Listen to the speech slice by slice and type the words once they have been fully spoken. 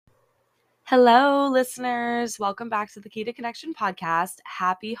Hello, listeners. Welcome back to the Key to Connection podcast.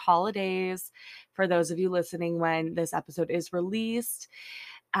 Happy holidays for those of you listening when this episode is released.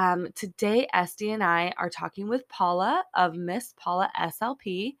 Today, Esty and I are talking with Paula of Miss Paula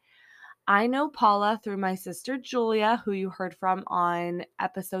SLP. I know Paula through my sister Julia, who you heard from on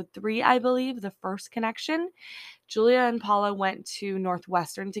episode 3, I believe, the first connection. Julia and Paula went to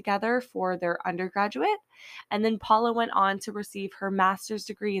Northwestern together for their undergraduate, and then Paula went on to receive her master's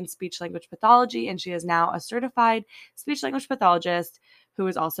degree in speech language pathology, and she is now a certified speech language pathologist who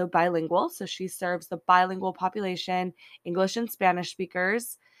is also bilingual. So she serves the bilingual population, English and Spanish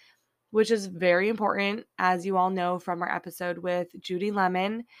speakers, which is very important, as you all know from our episode with Judy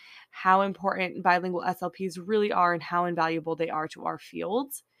Lemon, how important bilingual SLPs really are and how invaluable they are to our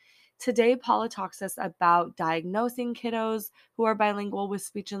fields. Today, Paula talks to us about diagnosing kiddos who are bilingual with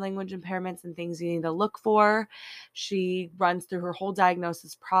speech and language impairments and things you need to look for. She runs through her whole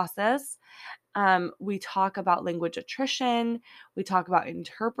diagnosis process. We talk about language attrition. We talk about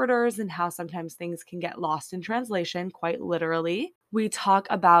interpreters and how sometimes things can get lost in translation, quite literally. We talk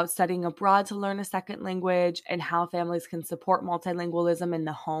about studying abroad to learn a second language and how families can support multilingualism in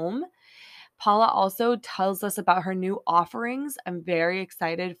the home. Paula also tells us about her new offerings. I'm very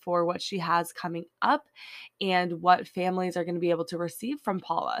excited for what she has coming up and what families are going to be able to receive from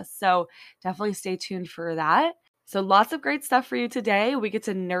Paula. So definitely stay tuned for that. So lots of great stuff for you today. We get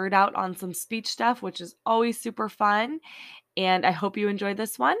to nerd out on some speech stuff, which is always super fun. And I hope you enjoyed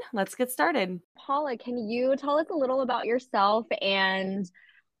this one. Let's get started. Paula, can you tell us a little about yourself and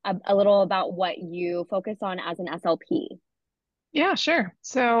a little about what you focus on as an SLP? Yeah, sure.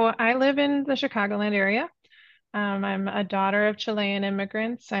 So I live in the Chicagoland area. I'm a daughter of Chilean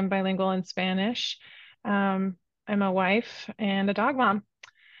immigrants. I'm bilingual in Spanish. I'm a wife and a dog mom.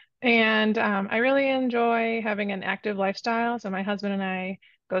 And I really enjoy having an active lifestyle. So my husband and I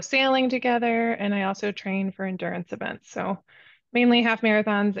go sailing together, and I also train for endurance events. So mainly half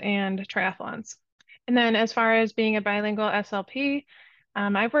marathons and triathlons. And then as far as being a bilingual SLP,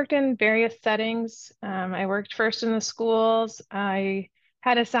 I've worked in various settings. I worked first in the schools. I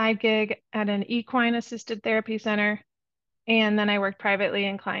had a side gig at an equine assisted therapy center, and then I worked privately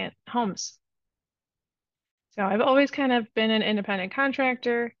in client homes. So I've always kind of been an independent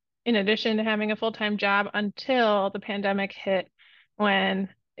contractor in addition to having a full-time job until the pandemic hit, when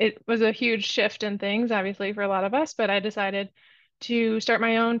it was a huge shift in things, obviously, for a lot of us, but I decided to start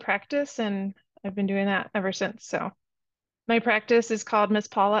my own practice, and I've been doing that ever since. So my practice is called Miss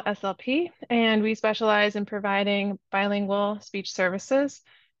Paula SLP, and we specialize in providing bilingual speech services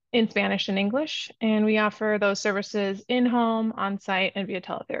in Spanish and English, and we offer those services in-home, on-site, and via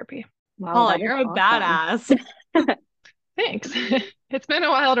teletherapy. Wow, Paula, that is you're a awesome. badass. Thanks. It's been a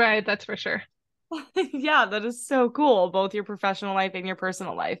wild ride, that's for sure. Yeah, that is so cool, both your professional life and your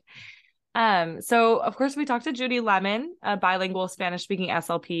personal life. So of course we talked to Judy Lemon, a bilingual Spanish speaking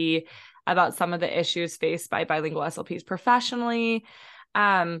SLP, about some of the issues faced by bilingual SLPs professionally.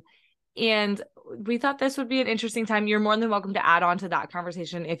 And we thought this would be an interesting time. You're more than welcome to add on to that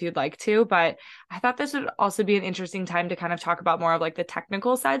conversation if you'd like to, but I thought this would also be an interesting time to kind of talk about more of like the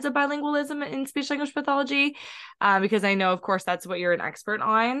technical sides of bilingualism in speech language pathology, because I know, of course, that's what you're an expert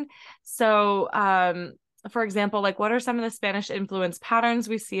on. So, for example, like what are some of the Spanish influence patterns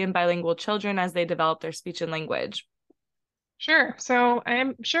we see in bilingual children as they develop their speech and language? Sure. So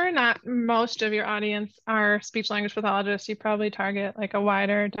I'm sure not most of your audience are speech language pathologists. You probably target like a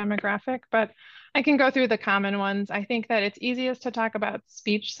wider demographic, but I can go through the common ones. I think that it's easiest to talk about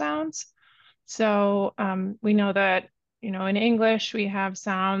speech sounds. So we know that, in English, we have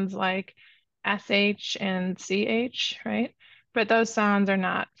sounds like SH and CH, right? But those sounds are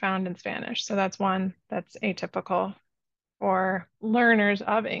not found in Spanish. So that's one that's atypical for learners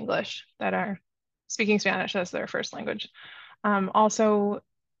of English that are speaking Spanish as their first language. Also,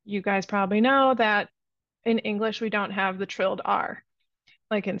 you guys probably know that in English, we don't have the trilled R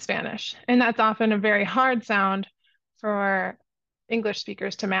like in Spanish. And that's often a very hard sound for English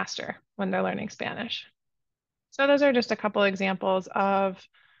speakers to master when they're learning Spanish. So those are just a couple examples of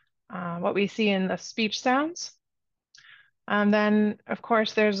what we see in the speech sounds. Then, of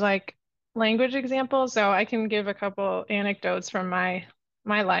course, there's like language examples. So I can give a couple anecdotes from my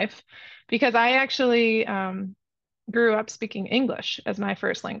life, because I actually grew up speaking English as my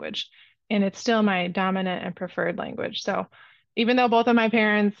first language, and it's still my dominant and preferred language. So even though both of my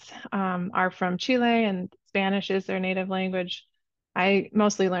parents are from Chile and Spanish is their native language, I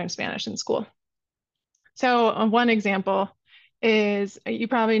mostly learned Spanish in school. So one example is, you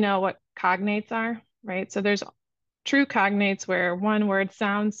probably know what cognates are, right? So there's true cognates where one word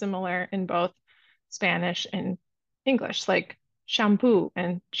sounds similar in both Spanish and English, like shampoo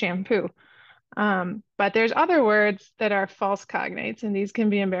and shampoo. But there's other words that are false cognates, and these can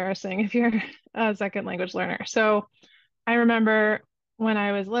be embarrassing if you're a second language learner. So I remember when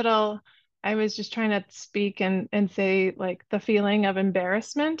I was little, I was just trying to speak and say like the feeling of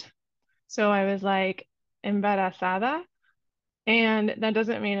embarrassment. So I was like embarazada, and that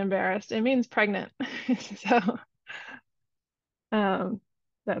doesn't mean embarrassed. It means pregnant. So um,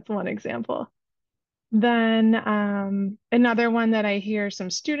 that's one example. Then another one that I hear some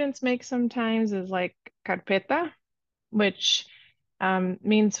students make sometimes is like carpeta, which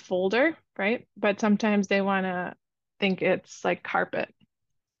means folder, right? But sometimes they want to think it's like carpet.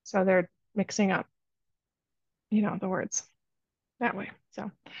 So they're mixing up, the words that way.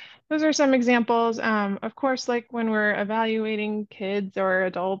 So those are some examples. Of course, like when we're evaluating kids or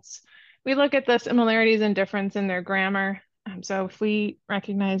adults, we look at the similarities and difference in their grammar. So if we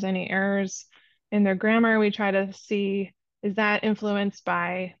recognize any errors in their grammar, we try to see, is that influenced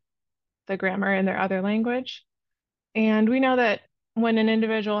by the grammar in their other language? And we know that when an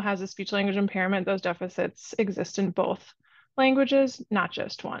individual has a speech language impairment, those deficits exist in both languages, not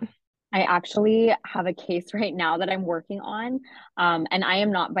just one. I actually have a case right now that I'm working on, and I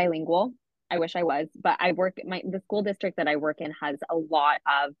am not bilingual. I wish I was, but the school district that I work in has a lot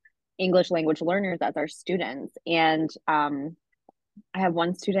of English language learners as our students, and I have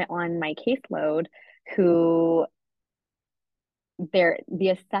one student on my caseload who the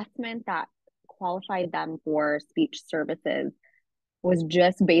assessment that qualified them for speech services was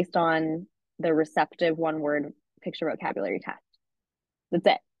just based on the receptive one word picture vocabulary test. That's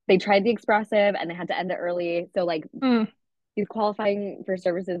it. They tried the expressive and they had to end it early. So like he's qualifying for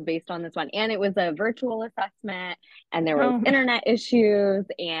services based on this one. And it was a virtual assessment and there was internet issues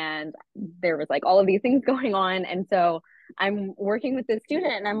and there was like all of these things going on. And so I'm working with this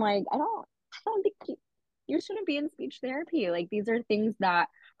student and I'm like, I don't think you shouldn't be in speech therapy. Like these are things that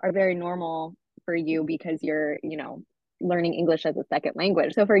are very normal for you because you're, learning English as a second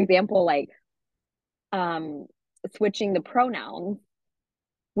language. So for example, like switching the pronouns,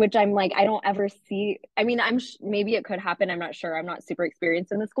 which I'm like, I don't ever see. I mean, maybe it could happen. I'm not sure. I'm not super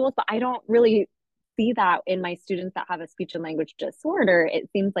experienced in the schools, but I don't really see that in my students that have a speech and language disorder. It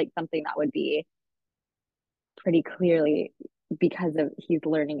seems like something that would be pretty clearly because of he's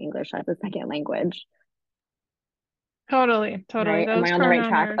learning English as a second language. Totally. Right? Am Those I on the right pronoun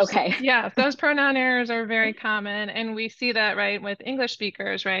track? errors. Okay. Yeah, those pronoun errors are very common. And we see that, right, with English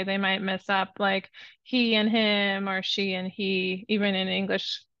speakers, right? They might mess up like he and him or she and he, even in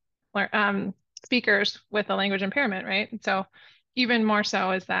English speakers with a language impairment, right? So even more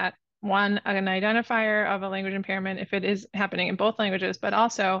so is that one, an identifier of a language impairment if it is happening in both languages, but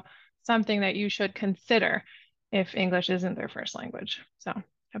also something that you should consider if English isn't their first language. So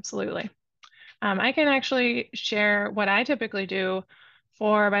absolutely. I can actually share what I typically do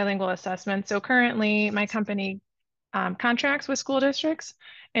for bilingual assessment. So currently my company contracts with school districts.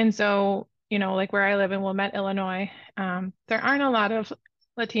 And so, like where I live in Wilmette, Illinois, there aren't a lot of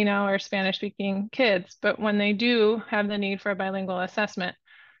Latino or Spanish speaking kids, but when they do have the need for a bilingual assessment,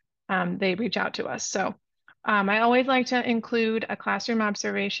 they reach out to us. So I always like to include a classroom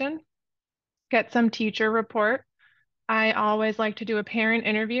observation, get some teacher report. I always like to do a parent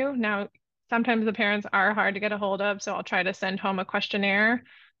interview. Now, sometimes the parents are hard to get a hold of, so I'll try to send home a questionnaire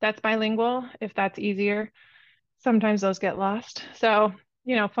that's bilingual if that's easier. Sometimes those get lost. So,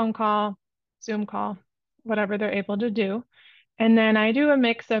 phone call, Zoom call, whatever they're able to do. And then I do a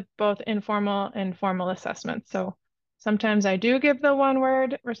mix of both informal and formal assessments. So sometimes I do give the one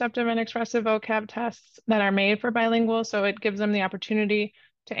word receptive and expressive vocab tests that are made for bilingual. So it gives them the opportunity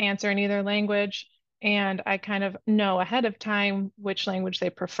to answer in either language. And I kind of know ahead of time which language they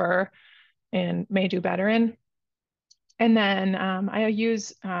prefer and may do better in. And then I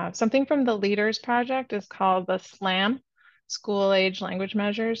use something from the Leaders Project. It's called the SLAM, School Age Language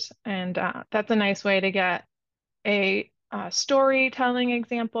Measures. And that's a nice way to get a storytelling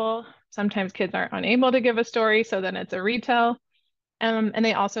example. Sometimes kids are unable to give a story, so then it's a retell. And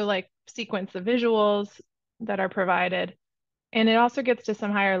they also like sequence the visuals that are provided. And it also gets to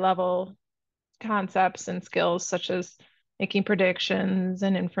some higher level concepts and skills such as making predictions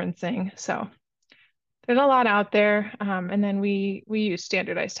and inferencing. So there's a lot out there. And then we use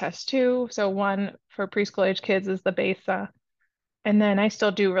standardized tests too. So one for preschool age kids is the BESA. And then I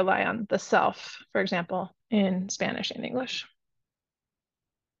still do rely on the SELF, for example, in Spanish and English.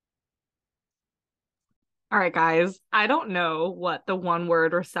 All right, guys. I don't know what the one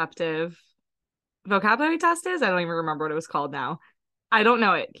word receptive vocabulary test is. I don't even remember what it was called now. I don't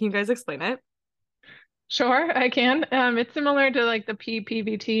know it. Can you guys explain it? Sure, I can. It's similar to like the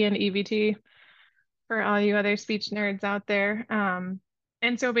PVT and EVT for all you other speech nerds out there.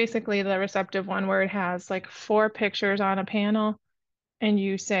 And so basically the receptive one word has like 4 pictures on a panel, and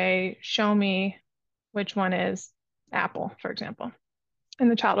you say, show me which one is apple, for example. And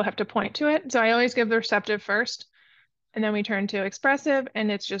the child will have to point to it. So I always give the receptive first, and then we turn to expressive,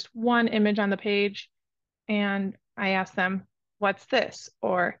 and it's just one image on the page. And I ask them, what's this?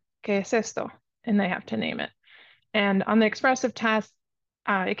 Or, ¿qué es esto? And they have to name it. And on the expressive test,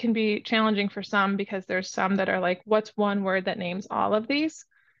 it can be challenging for some because there's some that are like, what's one word that names all of these?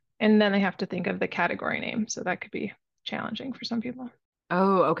 And then they have to think of the category name. So that could be challenging for some people.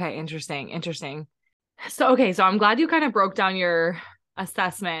 Oh, okay. Interesting. So, okay. So I'm glad you kind of broke down your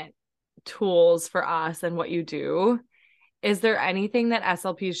assessment tools for us and what you do. Is there anything that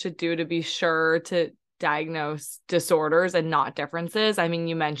SLPs should do to be sure to diagnose disorders and not differences? I mean,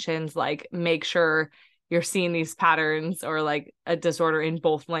 you mentioned like make sure you're seeing these patterns or like a disorder in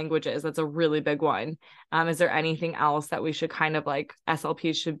both languages. That's a really big one. Is there anything else that we should kind of like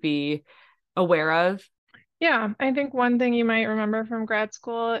SLPs should be aware of? Yeah, I think one thing you might remember from grad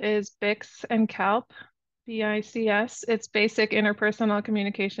school is BICS and CALP, BICS. It's basic interpersonal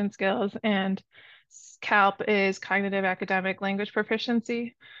communication skills, and CALP is cognitive academic language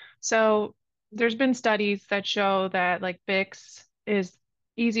proficiency. So there's been studies that show that like BICS is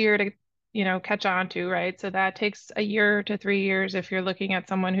easier to, catch on to, right? So that takes a year to 3 years if you're looking at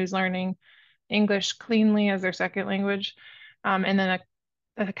someone who's learning English cleanly as their second language. And then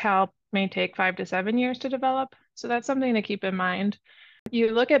a CALP may take 5 to 7 years to develop. So that's something to keep in mind.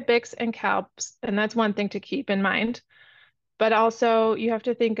 You look at BICS and CALPs, and that's one thing to keep in mind. But also, you have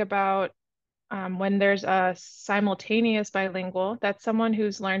to think about when there's a simultaneous bilingual, that's someone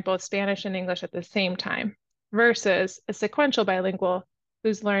who's learned both Spanish and English at the same time, versus a sequential bilingual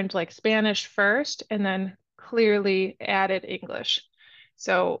who's learned like Spanish first and then clearly added English.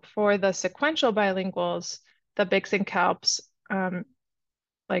 So for the sequential bilinguals, the BICS and CALPs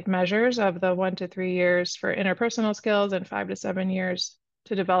like measures of the 1 to 3 years for interpersonal skills and 5 to 7 years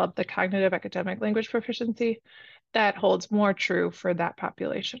to develop the cognitive academic language proficiency, that holds more true for that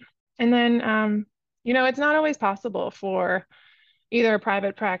population. And then, it's not always possible for either a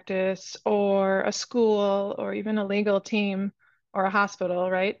private practice or a school or even a legal team or a hospital,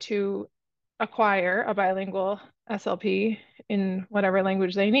 right, to acquire a bilingual SLP in whatever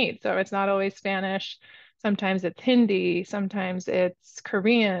language they need. So it's not always Spanish. Sometimes it's Hindi, sometimes it's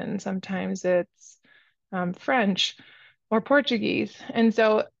Korean, sometimes it's French or Portuguese. And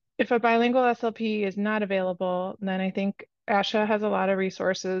so if a bilingual SLP is not available, then I think ASHA has a lot of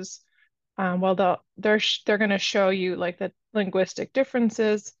resources. They're going to show you like the linguistic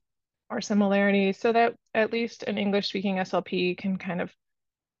differences or similarities so that at least an English speaking SLP can kind of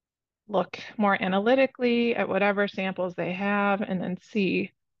look more analytically at whatever samples they have and then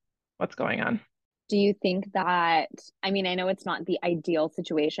see what's going on. Do you think that, I mean, I know it's not the ideal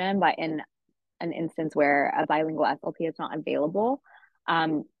situation, but in an instance where a bilingual SLP is not available,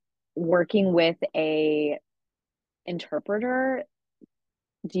 working with a interpreter,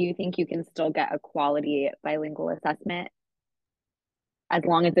 do you think you can still get a quality bilingual assessment as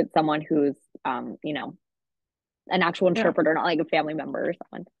long as it's someone who's, an actual interpreter, not like a family member or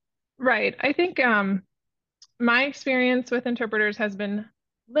someone? Right. I think my experience with interpreters has been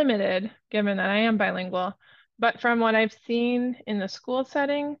limited, given that I am bilingual. But from what I've seen in the school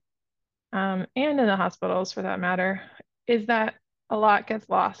setting, and in the hospitals for that matter, is that a lot gets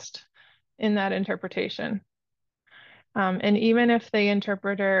lost in that interpretation. And even if the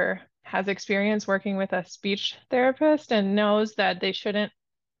interpreter has experience working with a speech therapist and knows that they shouldn't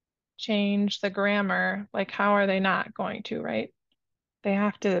change the grammar, like how are they not going to, right? They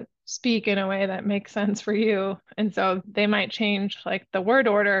have to speak in a way that makes sense for you. And so they might change like the word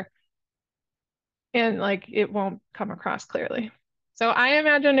order and like it won't come across clearly. So I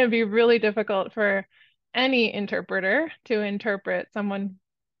imagine it'd be really difficult for any interpreter to interpret someone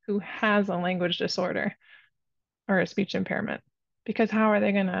who has a language disorder or a speech impairment, because how are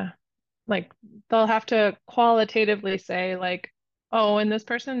they gonna, like, they'll have to qualitatively say like, oh, and this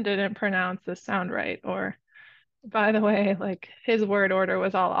person didn't pronounce this sound right, or by the way, like his word order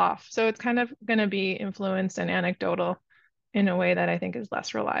was all off. So it's kind of going to be influenced and anecdotal in a way that I think is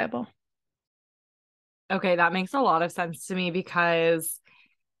less reliable. Okay, that makes a lot of sense to me because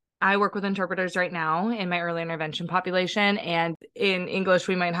I work with interpreters right now in my early intervention population. And in English,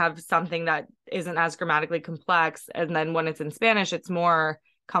 we might have something that isn't as grammatically complex. And then when it's in Spanish, it's more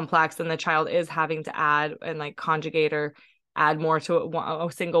complex and the child is having to add and like conjugate or add more to a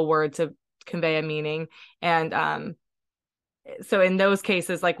single word to convey a meaning. And so in those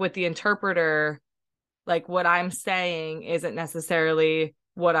cases, like with the interpreter, like what I'm saying isn't necessarily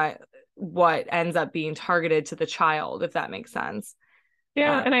what ends up being targeted to the child, if that makes sense.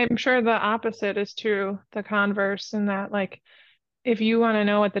 Yeah, Uh, and I'm sure the opposite is true, the converse, in that like if you want to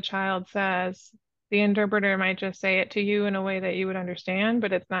know what the child says, the interpreter might just say it to you in a way that you would understand,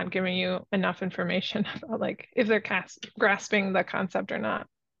 but it's not giving you enough information about like if they're grasping the concept or not.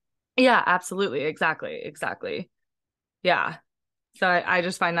 yeah, absolutely. Exactly. Yeah. So I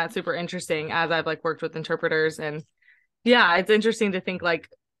just find that super interesting as I've like worked with interpreters. And yeah, it's interesting to think like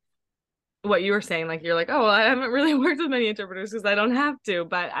what you were saying, like you're like, oh, well, I haven't really worked with many interpreters because I don't have to.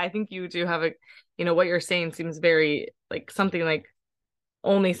 But I think you do have what you're saying seems very like something like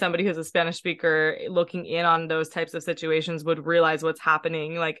only somebody who's a Spanish speaker looking in on those types of situations would realize what's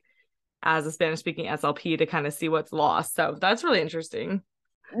happening, like as a Spanish speaking SLP to kind of see what's lost. So that's really interesting.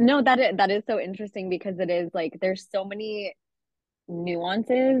 No, that is so interesting because it is like there's so many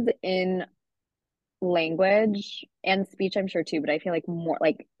nuances in language and speech, I'm sure too, but I feel like more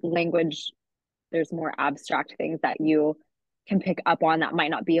like language, there's more abstract things that you can pick up on that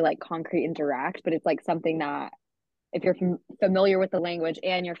might not be like concrete and direct, but it's like something that if you're familiar with the language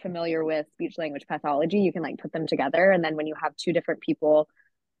and you're familiar with speech language pathology, you can like put them together. And then when you have two different people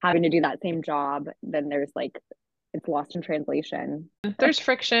having to do that same job, then there's like it's lost in translation. There's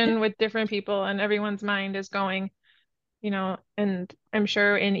friction with different people, and everyone's mind is going, and I'm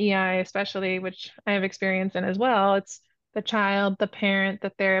sure in EI especially, which I have experience in as well, it's the child, the parent,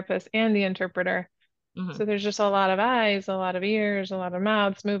 the therapist, and the interpreter. Hmm. So there's just a lot of eyes, a lot of ears, a lot of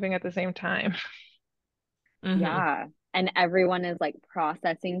mouths moving at the same time. Hmm. Yeah. And everyone is like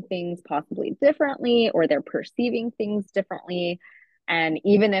processing things possibly differently or they're perceiving things differently. And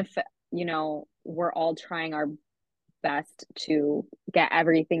even if, we're all trying our best to get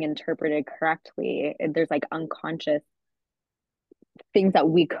everything interpreted correctly, there's like unconscious things that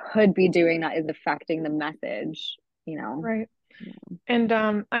we could be doing that is affecting the message, you know? Right. Yeah. And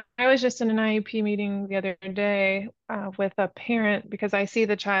I was just in an IEP meeting the other day with a parent because I see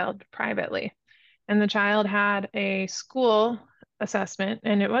the child privately. And the child had a school assessment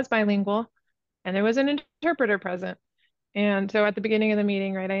and it was bilingual and there was an interpreter present. And so at the beginning of the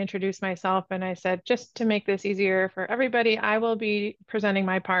meeting, right, I introduced myself and I said, just to make this easier for everybody, I will be presenting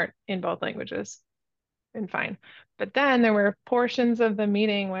my part in both languages. And fine. But then there were portions of the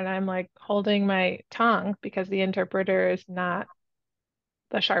meeting when I'm like holding my tongue because the interpreter is not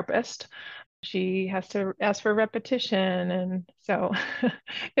the sharpest. She has to ask for repetition. And so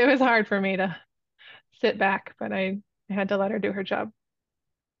it was hard for me to sit back, but I had to let her do her job.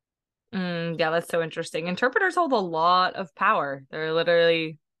 Yeah, that's so interesting. Interpreters hold a lot of power. They're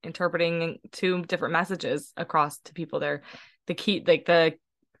literally interpreting two different messages across to people. They're the key, like the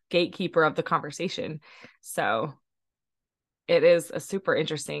gatekeeper of the conversation. So it is a super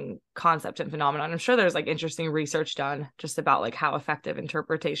interesting concept and phenomenon. I'm sure there's like interesting research done just about like how effective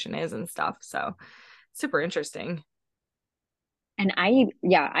interpretation is and stuff. So super interesting. And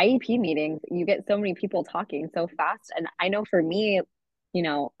IEP meetings, you get so many people talking so fast. And I know for me,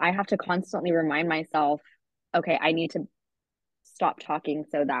 I have to constantly remind myself, okay, I need to stop talking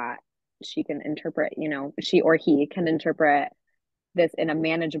so that she can interpret, she or he can interpret this in a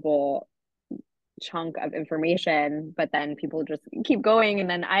manageable chunk of information, but then people just keep going. And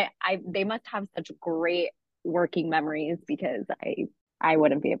then they must have such great working memories because I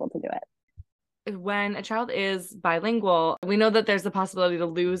wouldn't be able to do it. When a child is bilingual, we know that there's the possibility to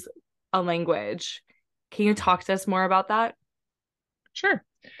lose a language. Can you talk to us more about that? Sure.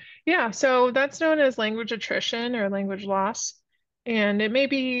 Yeah, so that's known as language attrition or language loss. And it may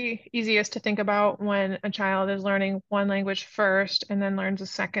be easiest to think about when a child is learning one language first and then learns a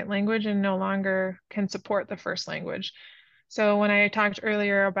second language and no longer can support the first language. So when I talked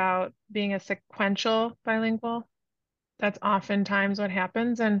earlier about being a sequential bilingual, that's oftentimes what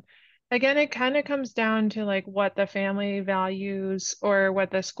happens. And again, it kind of comes down to like what the family values or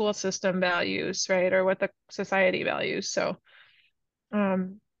what the school system values, right? Or what the society values. So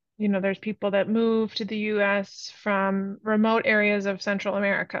um, there's people that move to the US from remote areas of Central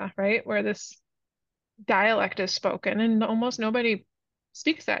America, right? Where this dialect is spoken, and almost nobody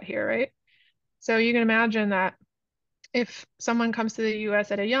speaks that here, right? So you can imagine that if someone comes to the US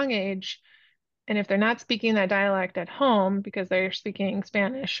at a young age, and if they're not speaking that dialect at home because they're speaking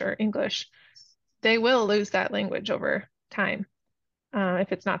Spanish or English, they will lose that language over time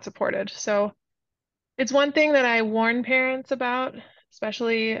if it's not supported. So it's one thing that I warn parents about,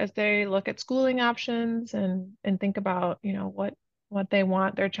 especially as they look at schooling options and think about, what they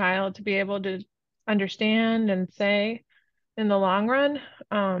want their child to be able to understand and say in the long run.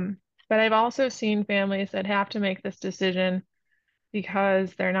 But I've also seen families that have to make this decision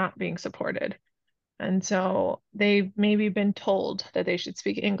because they're not being supported. And so they've maybe been told that they should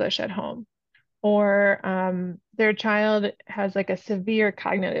speak English at home. or their child has like a severe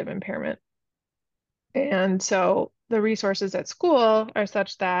cognitive impairment. And so the resources at school are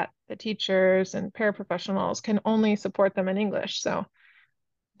such that the teachers and paraprofessionals can only support them in English. So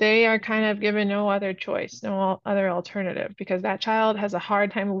they are kind of given no other choice, no other alternative, because that child has a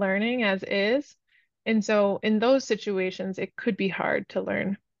hard time learning as is. And so in those situations, it could be hard to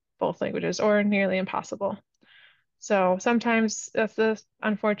learn both languages or nearly impossible. So sometimes that's the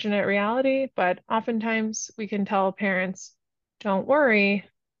unfortunate reality, but oftentimes we can tell parents, don't worry,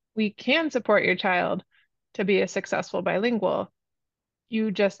 we can support your child to be a successful bilingual.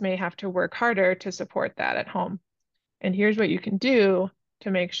 You just may have to work harder to support that at home. And here's what you can do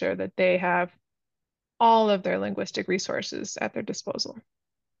to make sure that they have all of their linguistic resources at their disposal.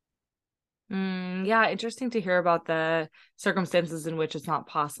 Yeah, interesting to hear about the circumstances in which it's not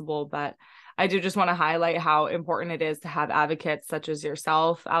possible, but I do just want to highlight how important it is to have advocates such as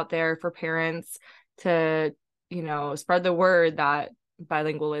yourself out there for parents to, spread the word that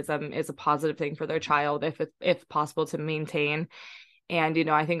bilingualism is a positive thing for their child if possible to maintain. And,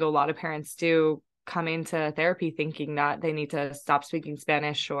 I think a lot of parents do come into therapy thinking that they need to stop speaking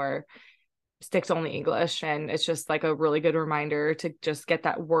Spanish or stick to only English. And it's just like a really good reminder to just get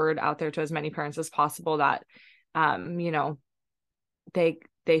that word out there to as many parents as possible that,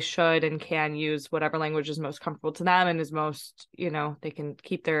 they should and can use whatever language is most comfortable to them and is most, they can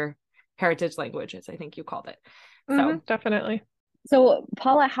keep their heritage languages, I think you called it. So definitely. So,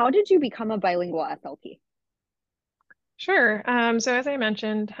 Paula, how did you become a bilingual SLP? Sure. So as I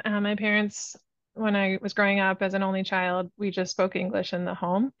mentioned, my parents, when I was growing up as an only child, we just spoke English in the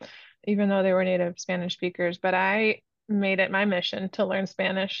home, even though they were native Spanish speakers. But I made it my mission to learn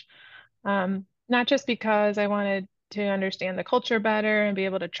Spanish, not just because I wanted to understand the culture better and be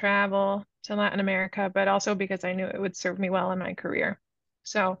able to travel to Latin America, but also because I knew it would serve me well in my career.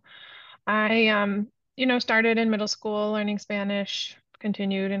 So I, started in middle school learning Spanish,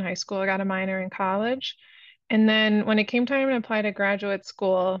 continued in high school, I got a minor in college. And then when it came time to apply to graduate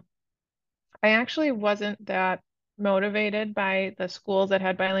school, I actually wasn't that motivated by the schools that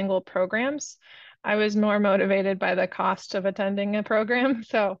had bilingual programs. I was more motivated by the cost of attending a program.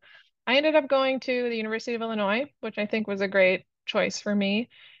 So I ended up going to the University of Illinois, which I think was a great choice for me.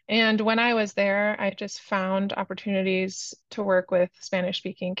 And when I was there, I just found opportunities to work with Spanish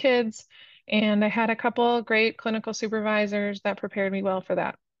speaking kids. And I had a couple great clinical supervisors that prepared me well for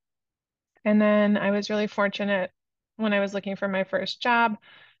that. And then I was really fortunate when I was looking for my first job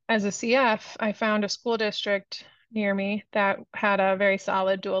as a CF, I found a school district near me that had a very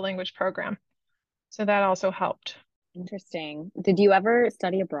solid dual language program. So that also helped. Interesting. Did you ever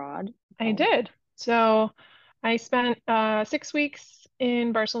study abroad? I did. So I spent 6 weeks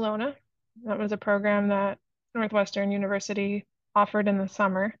in Barcelona. That was a program that Northwestern University offered in the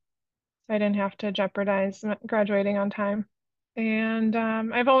summer. So I didn't have to jeopardize graduating on time. And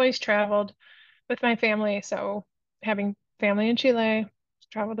I've always traveled with my family. So having family in Chile,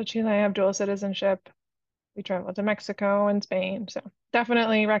 travel to Chile, I have dual citizenship. We traveled to Mexico and Spain. So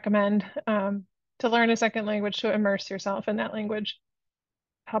definitely recommend to learn a second language to immerse yourself in that language.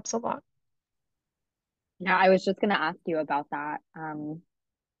 Helps a lot. Yeah, I was just going to ask you about that.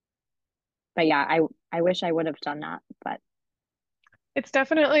 But yeah, I wish I would have done that, but It's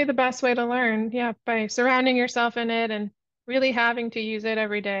definitely the best way to learn. Yeah, by surrounding yourself in it and really having to use it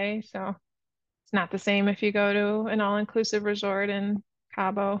every day. So it's not the same if you go to an all-inclusive resort in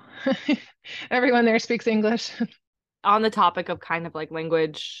Cabo. Everyone there speaks English. on the topic of kind of like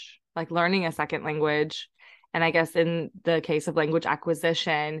language, like learning a second language, and I guess in the case of language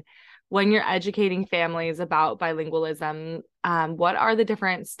acquisition, when you're educating families about bilingualism, what are the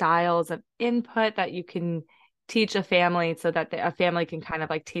different styles of input that you can teach a family so that a family can kind of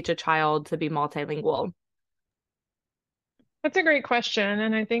like teach a child to be multilingual? That's a great question,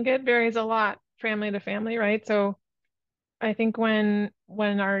 and I think it varies a lot family to family, right? So I think when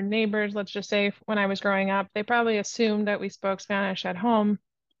our neighbors, let's just say when I was growing up, they probably assumed that we spoke Spanish at home,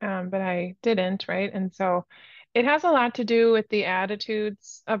 but I didn't, right? And so it has a lot to do with the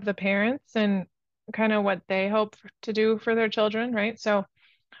attitudes of the parents and kind of what they hope to do for their children, right? So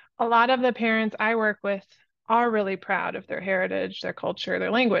a lot of the parents I work with are really proud of their heritage, their culture,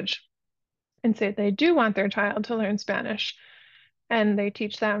 their language, and say they do want their child to learn Spanish and they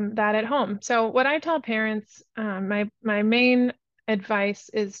teach them that at home. So what I tell parents, my main advice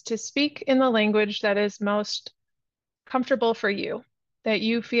is to speak in the language that is most comfortable for you, that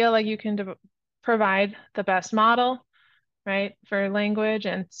you feel like you can provide the best model, right, for language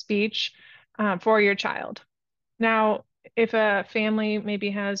and speech for your child. Now, if a family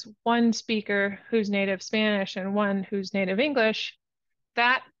maybe has one speaker who's native Spanish and one who's native English,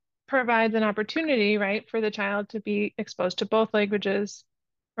 that provides an opportunity, right, for the child to be exposed to both languages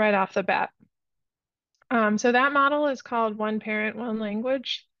right off the bat. So that model is called one parent, one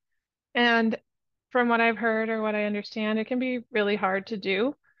language. And from what I've heard or what I understand, it can be really hard to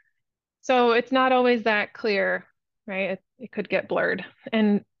do. So it's not always that clear, right? It could get blurred.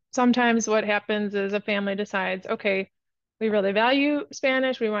 And sometimes what happens is a family decides, okay, we really value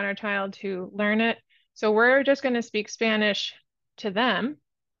Spanish. We want our child to learn it. So we're just going to speak Spanish to them.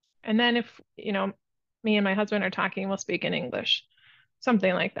 And then if, me and my husband are talking, we'll speak in English,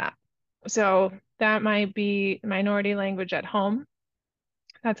 something like that. So that might be minority language at home.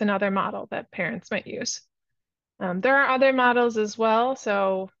 That's another model that parents might use. There are other models as well.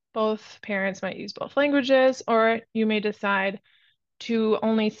 So both parents might use both languages, or you may decide to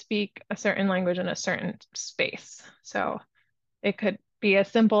only speak a certain language in a certain space. So it could be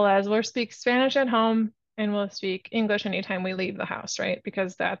as simple as we'll speak Spanish at home and we'll speak English anytime we leave the house, right?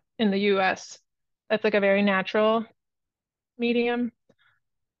 Because that in the US, that's like a very natural medium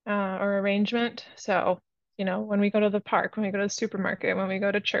or arrangement. So, when we go to the park, when we go to the supermarket, when we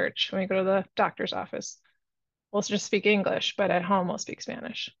go to church, when we go to the doctor's office, we'll just speak English, but at home we'll speak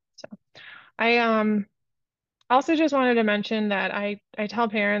Spanish. So I also just wanted to mention that I tell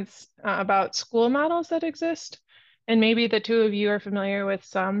parents about school models that exist, and maybe the two of you are familiar with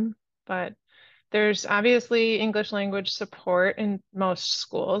some, but there's obviously English language support in most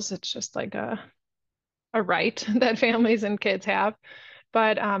schools. It's just like a right that families and kids have.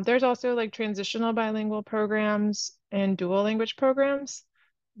 But there's also like transitional bilingual programs and dual language programs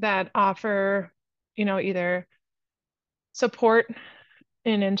that offer, either support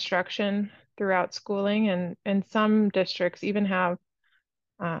in instruction throughout schooling, and some districts even have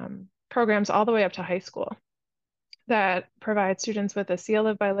programs all the way up to high school that provide students with a seal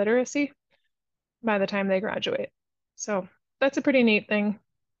of biliteracy by the time they graduate. So that's a pretty neat thing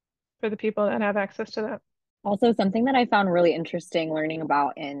for the people that have access to that. Also, something that I found really interesting learning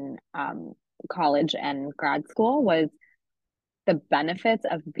about in college and grad school was the benefits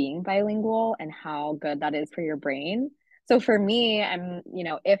of being bilingual and how good that is for your brain. So for me,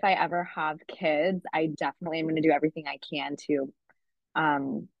 if I ever have kids, I definitely am going to do everything I can to,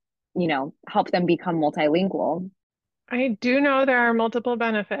 help them become multilingual. I do know there are multiple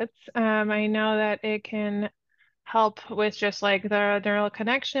benefits. I know that it can help with just like the neural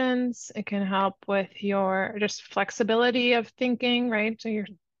connections. It can help with your just flexibility of thinking, right? So you're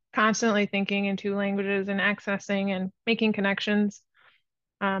constantly thinking in two languages and accessing and making connections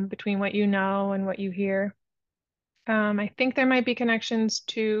between what you know and what you hear. I think there might be connections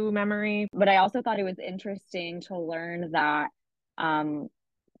to memory. But I also thought it was interesting to learn that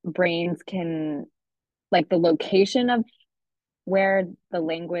brains can, like the location of where the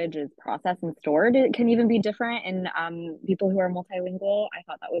language is processed and stored, it can even be different in people who are multilingual. I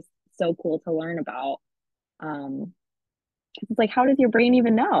thought that was so cool to learn about. It's like, how does your brain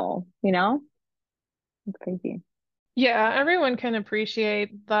even know? It's crazy. Yeah, everyone can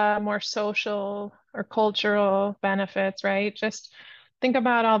appreciate the more social or cultural benefits, right? Just think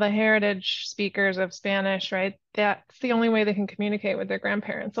about all the heritage speakers of Spanish, right? That's the only way they can communicate with their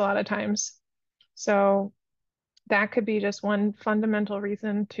grandparents a lot of times. So that could be just one fundamental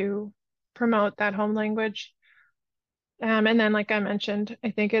reason to promote that home language. And then, like I mentioned,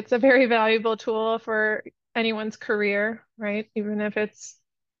 I think it's a very valuable tool for anyone's career, right? Even if it's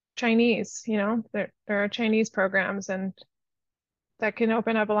Chinese, there are Chinese programs and that can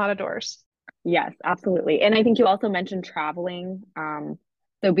open up a lot of doors. Yes, absolutely. And I think you also mentioned traveling.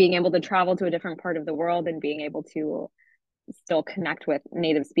 So being able to travel to a different part of the world and being able to still connect with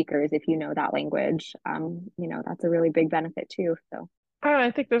native speakers if you know that language, that's a really big benefit too. So Oh,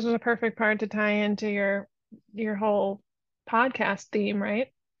 I think this is a perfect part to tie into your whole podcast theme, right?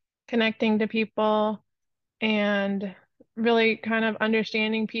 Connecting to people and really kind of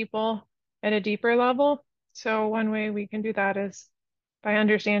understanding people at a deeper level. So one way we can do that is by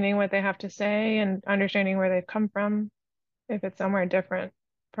understanding what they have to say and understanding where they've come from, if it's somewhere different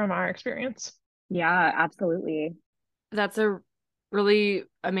from our experience. yeah, absolutely. That's a really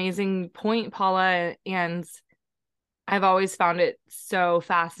amazing point, Paula. And I've always found it so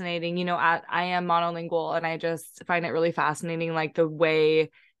fascinating. I am monolingual and I just find it really fascinating, like the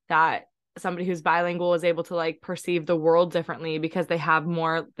way that somebody who's bilingual is able to like perceive the world differently because they have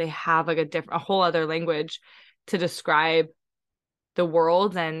like a whole other language to describe the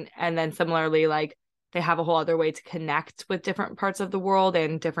world. And then similarly, like they have a whole other way to connect with different parts of the world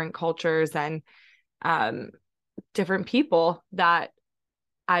and different cultures and different people that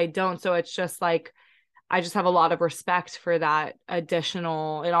I don't. So it's just like, I just have a lot of respect for that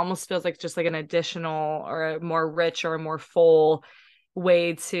additional, it almost feels like just like an additional or a more rich or a more full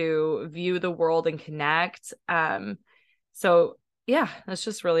way to view the world and connect. So yeah, that's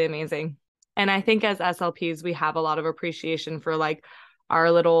just really amazing. And I think as SLPs, we have a lot of appreciation for like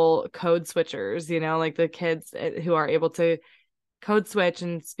our little code switchers, you know, like the kids who are able to code switch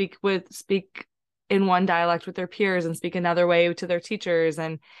and speak in one dialect with their peers and speak another way to their teachers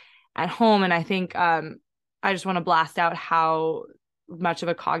and at home. And I think I just want to blast out how much of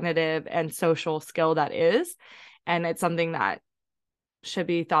a cognitive and social skill that is. And it's something that should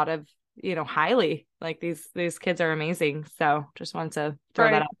be thought of, you know, highly. Like these kids are amazing. So just wanted to throw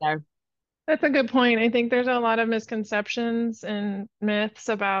that Right. out there. That's a good point. I think there's a lot of misconceptions and myths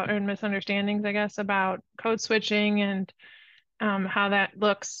about, or misunderstandings, I guess, about code switching and how that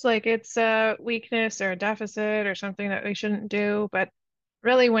looks like it's a weakness or a deficit or something that we shouldn't do. But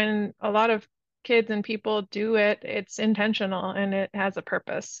really, when a lot of kids and people do it, it's intentional and it has a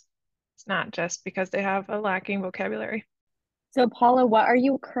purpose. It's not just because they have a lacking vocabulary. So, Paula, what are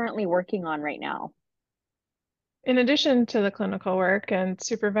you currently working on right now? In addition to the clinical work and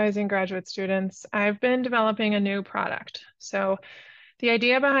supervising graduate students, I've been developing a new product. So the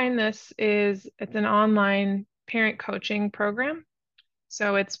idea behind this is it's an online parent coaching program.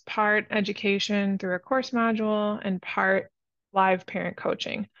 So it's part education through a course module and part live parent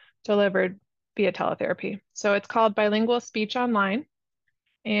coaching delivered via teletherapy. So it's called Bilingual Speech Online,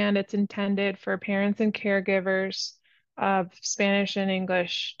 and it's intended for parents and caregivers of Spanish and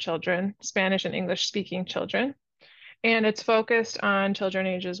English children, Spanish and English speaking children. And it's focused on children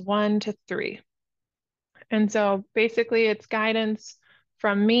ages 1 to 3. And so basically, it's guidance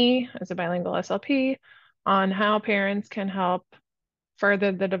from me as a bilingual SLP on how parents can help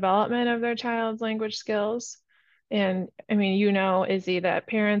further the development of their child's language skills. And I mean, you know, Izzy, that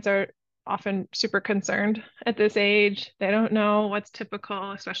parents are often super concerned at this age. They don't know what's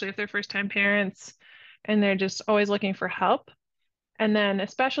typical, especially if they're first-time parents, and they're just always looking for help. And then,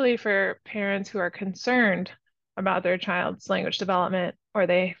 especially for parents who are concerned about their child's language development or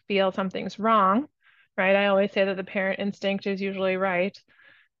they feel something's wrong, right? I always say that the parent instinct is usually right.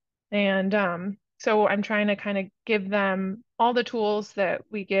 And so I'm trying to kind of give them all the tools that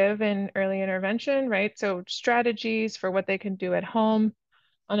we give in early intervention, right? So strategies for what they can do at home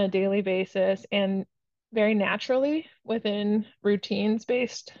on a daily basis and very naturally within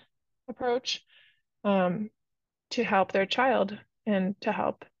routines-based approach to help their child and to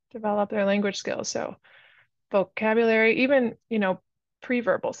help develop their language skills. So vocabulary, even, you know,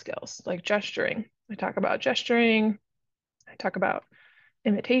 pre-verbal skills like gesturing. I talk about gesturing. I talk about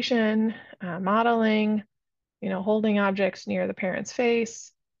imitation, modeling, you know, holding objects near the parent's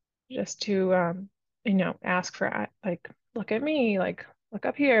face just to, you know, ask for like, look at me, like, look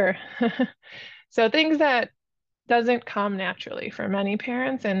up here. So things that doesn't come naturally for many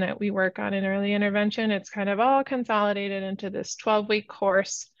parents and that we work on in early intervention. It's kind of all consolidated into this 12-week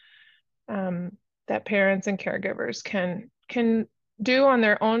course that parents and caregivers can do on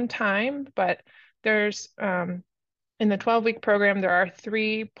their own time. But there's in the 12-week program, there are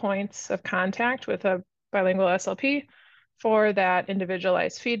 3 points of contact with a bilingual SLP for that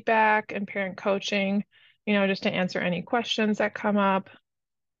individualized feedback and parent coaching, you know, just to answer any questions that come up.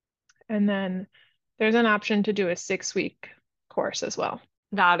 And then there's an option to do a 6-week course as well.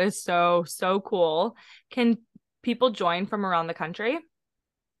 That is so, so cool. Can people join from around the country?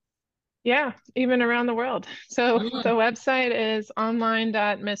 Yeah, even around the world. So Mm. the website is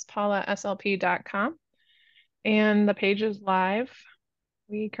online.misspaullaslp.com and the page is live.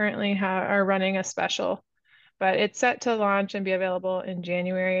 We currently are running a special, but it's set to launch and be available in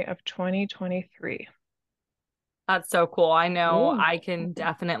January of 2023. That's so cool. I know Ooh. I can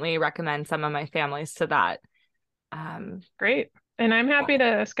definitely recommend some of my families to that. Great. And I'm happy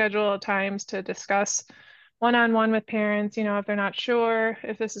to schedule times to discuss one-on-one with parents, you know, if they're not sure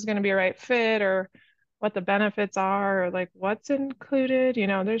if this is going to be a right fit or what the benefits are or like what's included. You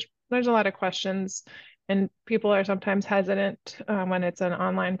know, there's a lot of questions and people are sometimes hesitant when it's an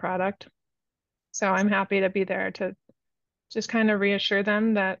online product. So I'm happy to be there to just kind of reassure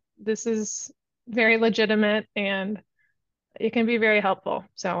them that this is very legitimate and it can be very helpful.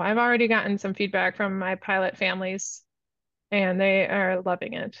 So I've already gotten some feedback from my pilot families and they are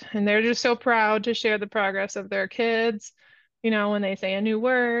loving it. And they're just so proud to share the progress of their kids, you know, when they say a new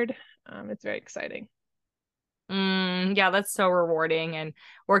word. It's very exciting. Yeah, that's so rewarding. And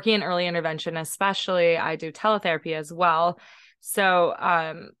working in early intervention, especially, I do teletherapy as well. So,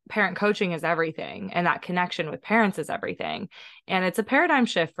 parent coaching is everything, and that connection with parents is everything. And it's a paradigm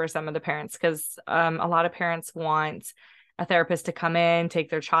shift for some of the parents because a lot of parents want a therapist to come in, take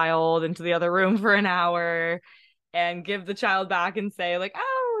their child into the other room for an hour, and give the child back and say, like,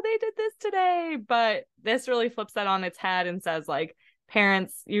 oh, they did this today. But this really flips that on its head and says, like,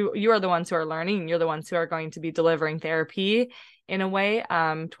 parents, you are the ones who are learning, you're the ones who are going to be delivering therapy in a way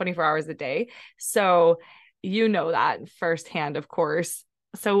 24 hours a day. So you know that firsthand, of course.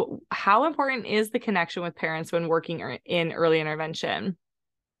 So how important is the connection with parents when working in early intervention?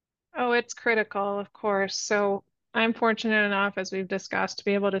 Oh, it's critical, of course. So I'm fortunate enough, as we've discussed, to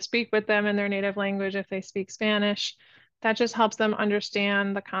be able to speak with them in their native language if they speak Spanish. That just helps them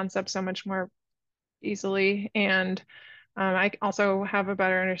understand the concept so much more easily. And I also have a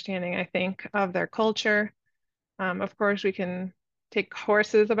better understanding, I think, of their culture. Of course, we can take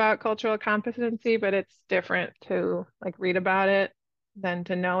courses about cultural competency, but it's different to like read about it than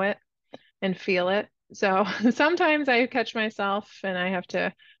to know it and feel it. So sometimes I catch myself and I have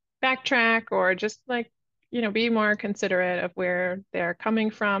to backtrack or just like, be more considerate of where they're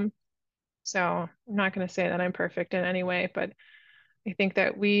coming from. So I'm not going to say that I'm perfect in any way, but I think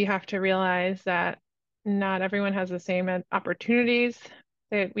that we have to realize that not everyone has the same opportunities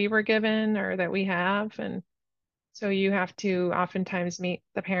that we were given or that we have. And so you have to oftentimes meet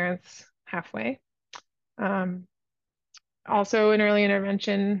the parents halfway. Um, Also, in early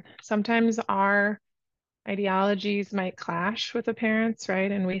intervention, sometimes our ideologies might clash with the parents,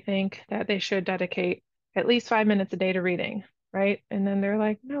 right? And we think that they should dedicate at least 5 minutes a day to reading, right? And then they're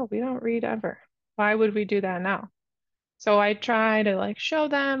like, no, we don't read ever. Why would we do that now? So I try to like show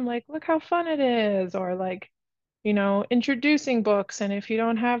them, like, look how fun it is, or like, introducing books. And if you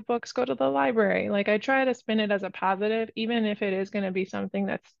don't have books, go to the library. Like I try to spin it as a positive, even if it is going to be something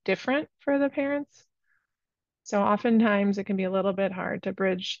that's different for the parents. So oftentimes it can be a little bit hard to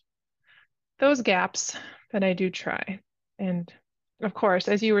bridge those gaps, but I do try. And of course,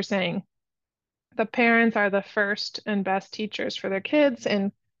 as you were saying, the parents are the first and best teachers for their kids,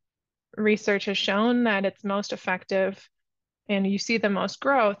 and research has shown that it's most effective and you see the most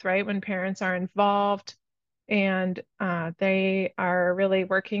growth, right, when parents are involved and they are really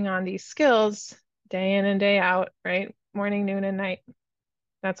working on these skills day in and day out, right? Morning, noon, and night.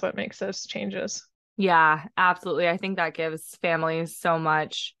 That's what makes those changes. Yeah, absolutely. I think that gives families so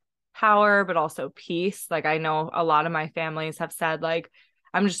much power, but also peace. Like I know a lot of my families have said, like,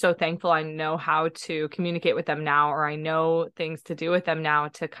 I'm just so thankful I know how to communicate with them now, or I know things to do with them now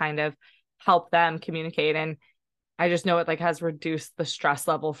to kind of help them communicate. And I just know it like has reduced the stress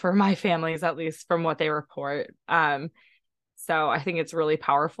level for my families, at least from what they report. So I think it's really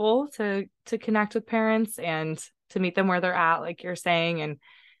powerful to connect with parents and to meet them where they're at, like you're saying. And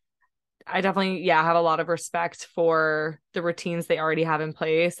I definitely, yeah, have a lot of respect for the routines they already have in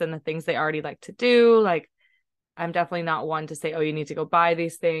place and the things they already like to do. Like, I'm definitely not one to say, oh, you need to go buy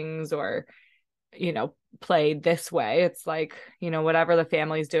these things or, play this way. It's like, whatever the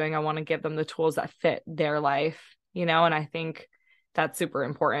family's doing, I want to give them the tools that fit their life, and I think that's super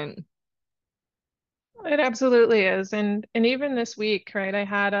important. It absolutely is. And even this week, right, I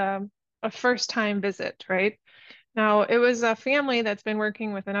had a first time visit, right? Now, it was a family that's been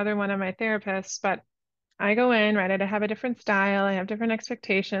working with another one of my therapists, but I go in, right? I have a different style, I have different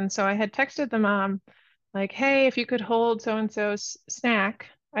expectations. So I had texted the mom, like, hey, if you could hold so and so's snack,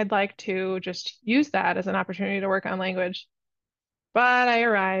 I'd like to just use that as an opportunity to work on language. But I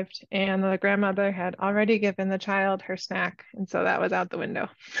arrived and the grandmother had already given the child her snack. And so that was out the window.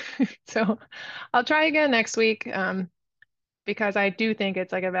 So I'll try again next week. Because I do think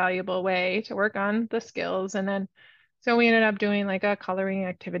it's like a valuable way to work on the skills. And then, so we ended up doing like a coloring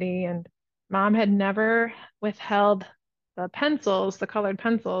activity, and mom had never withheld the pencils, the colored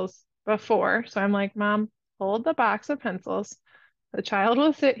pencils before. So I'm like, Mom, hold the box of pencils. The child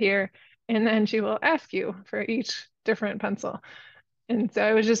will sit here, and then she will ask you for each different pencil. And so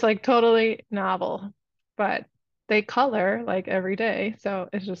it was just like totally novel, but they color like every day. So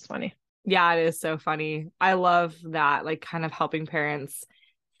it's just funny. Yeah, it is so funny. I love that, like, kind of helping parents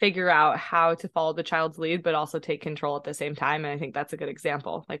figure out how to follow the child's lead, but also take control at the same time. And I think that's a good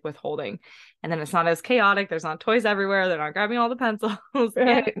example, like withholding. And then it's not as chaotic. There's not toys everywhere. They're not grabbing all the pencils, and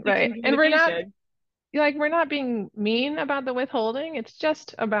Right, the right. And communication. we're not being mean about the withholding. It's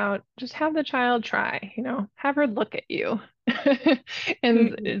just about just have the child try, have her look at you.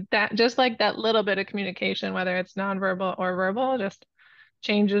 And that just like that little bit of communication, whether it's nonverbal or verbal, just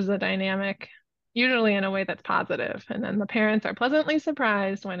changes the dynamic, usually in a way that's positive. And then the parents are pleasantly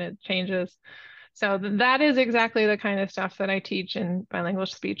surprised when it changes. So that is exactly the kind of stuff that I teach in bilingual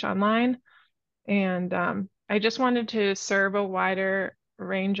speech online. And I just wanted to serve a wider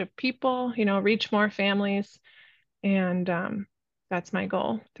range of people, reach more families. And that's my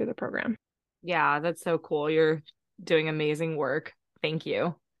goal through the program. Yeah, that's so cool. You're doing amazing work. Thank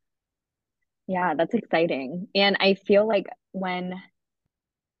you. Yeah, that's exciting. And I feel like when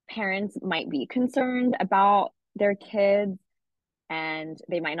parents might be concerned about their kids and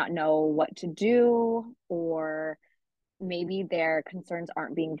they might not know what to do, or maybe their concerns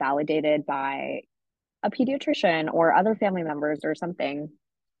aren't being validated by a pediatrician or other family members or something.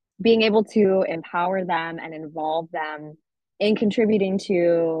 Being able to empower them and involve them in contributing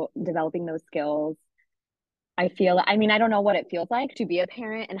to developing those skills. I mean, I don't know what it feels like to be a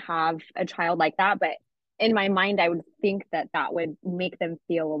parent and have a child like that, but in my mind, I would think that that would make them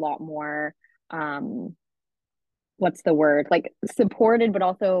feel a lot more, what's the word? Like supported, but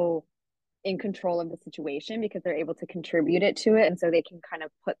also in control of the situation because they're able to contribute it to it. And so they can kind of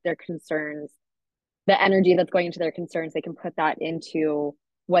put their concerns, the energy that's going into their concerns, they can put that into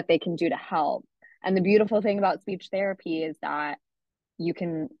what they can do to help. And the beautiful thing about speech therapy is that you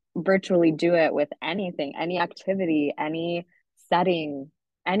can virtually do it with anything, any activity, any setting,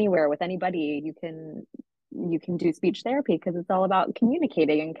 anywhere with anybody. You can do speech therapy because it's all about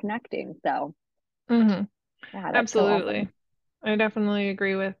communicating and connecting. So Mm-hmm. yeah, that's so Absolutely. awesome. I definitely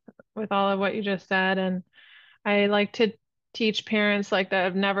agree with all of what you just said. And I like to teach parents like that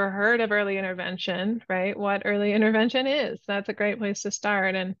have never heard of early intervention, right? What early intervention is. That's a great place to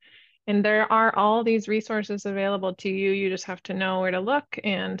start. And there are all these resources available to you. You just have to know where to look.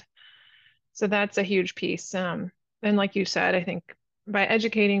 And so that's a huge piece. And like you said, I think by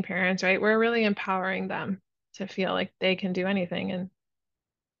educating parents, right, we're really empowering them to feel like they can do anything and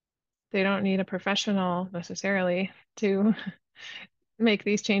they don't need a professional necessarily to make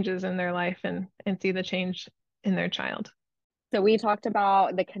these changes in their life and see the change in their child. So we talked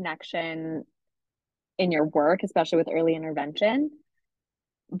about the connection in your work, especially with early intervention.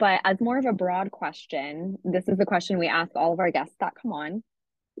 But as more of a broad question, this is the question we ask all of our guests that come on.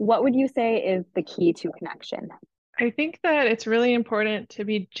 What would you say is the key to connection? I think that it's really important to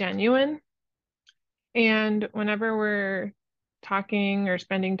be genuine. And whenever we're talking or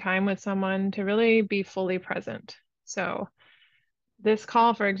spending time with someone, to really be fully present. So, this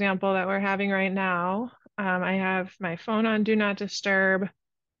call, for example, that we're having right now, I have my phone on Do Not Disturb.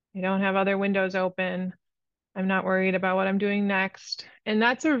 I don't have other windows open. I'm not worried about what I'm doing next. And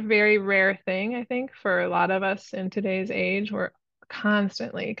that's a very rare thing, I think, for a lot of us in today's age. We're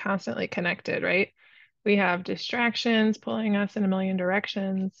constantly connected, right? We have distractions pulling us in a million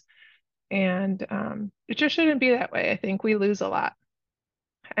directions. And it just shouldn't be that way. I think we lose a lot.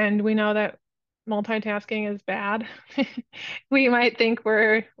 And we know that multitasking is bad. We might think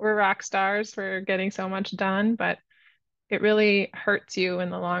we're rock stars for getting so much done, but it really hurts you in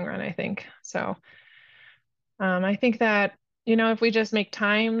the long run, I think. So I think that, if we just make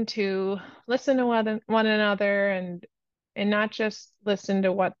time to listen to one another and not just listen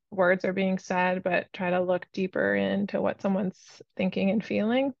to what words are being said, but try to look deeper into what someone's thinking and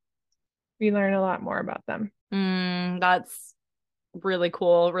feeling, we learn a lot more about them. That's really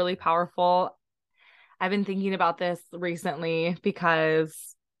cool, really powerful. I've been thinking about this recently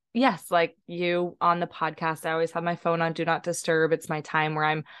because, yes, like you on the podcast, I always have my phone on Do Not Disturb. It's my time where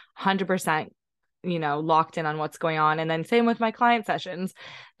I'm 100%, locked in on what's going on. And then same with my client sessions.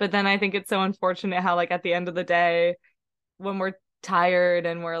 But then I think it's so unfortunate how, like, at the end of the day, when we're tired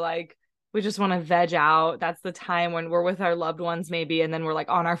and we're like, we just want to veg out, that's the time when we're with our loved ones, maybe. And then we're like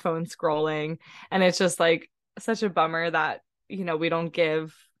on our phone scrolling. And it's just like such a bummer that, we don't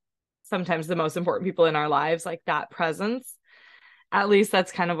give sometimes the most important people in our lives like that presence. At least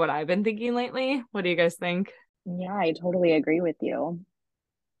that's kind of what I've been thinking lately. What do you guys think? Yeah, I totally agree with you.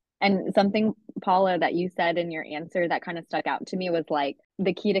 And something, Paula, that you said in your answer that kind of stuck out to me was like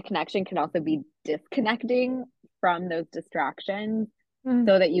the key to connection can also be disconnecting from those distractions Mm,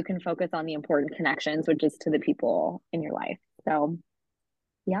 so that you can focus on the important connections, which is to the people in your life. So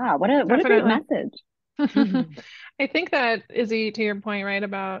yeah, what a great definitely. message. I think that, Izzy, to your point, right,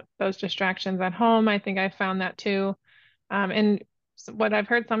 about those distractions at home, I think I found that too. And what I've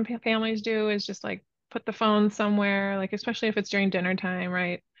heard some families do is just like put the phone somewhere, like especially if it's during dinner time,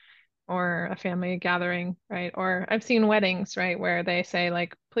 right? Or a family gathering, right? Or I've seen weddings, right, where they say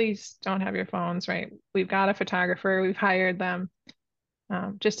like, please don't have your phones, right? We've got a photographer, we've hired them.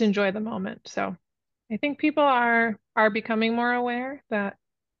 Just enjoy the moment. So I think people are becoming more aware that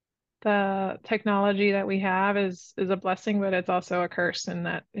the technology that we have is a blessing, but it's also a curse in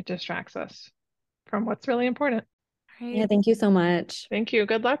that it distracts us from what's really important. Yeah, Right. thank you so much. Thank you.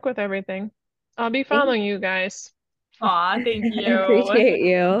 Good luck with everything. I'll be Thank following you guys. Aw, thank I you. appreciate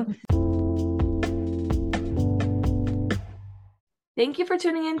you. Thank you for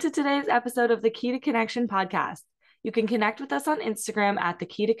tuning in to today's episode of the Key to Connection podcast. You can connect with us on Instagram at the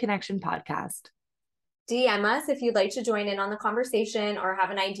Key to Connection podcast. DM us if you'd like to join in on the conversation or have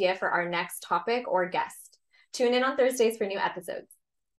an idea for our next topic or guest. Tune in on Thursdays for new episodes.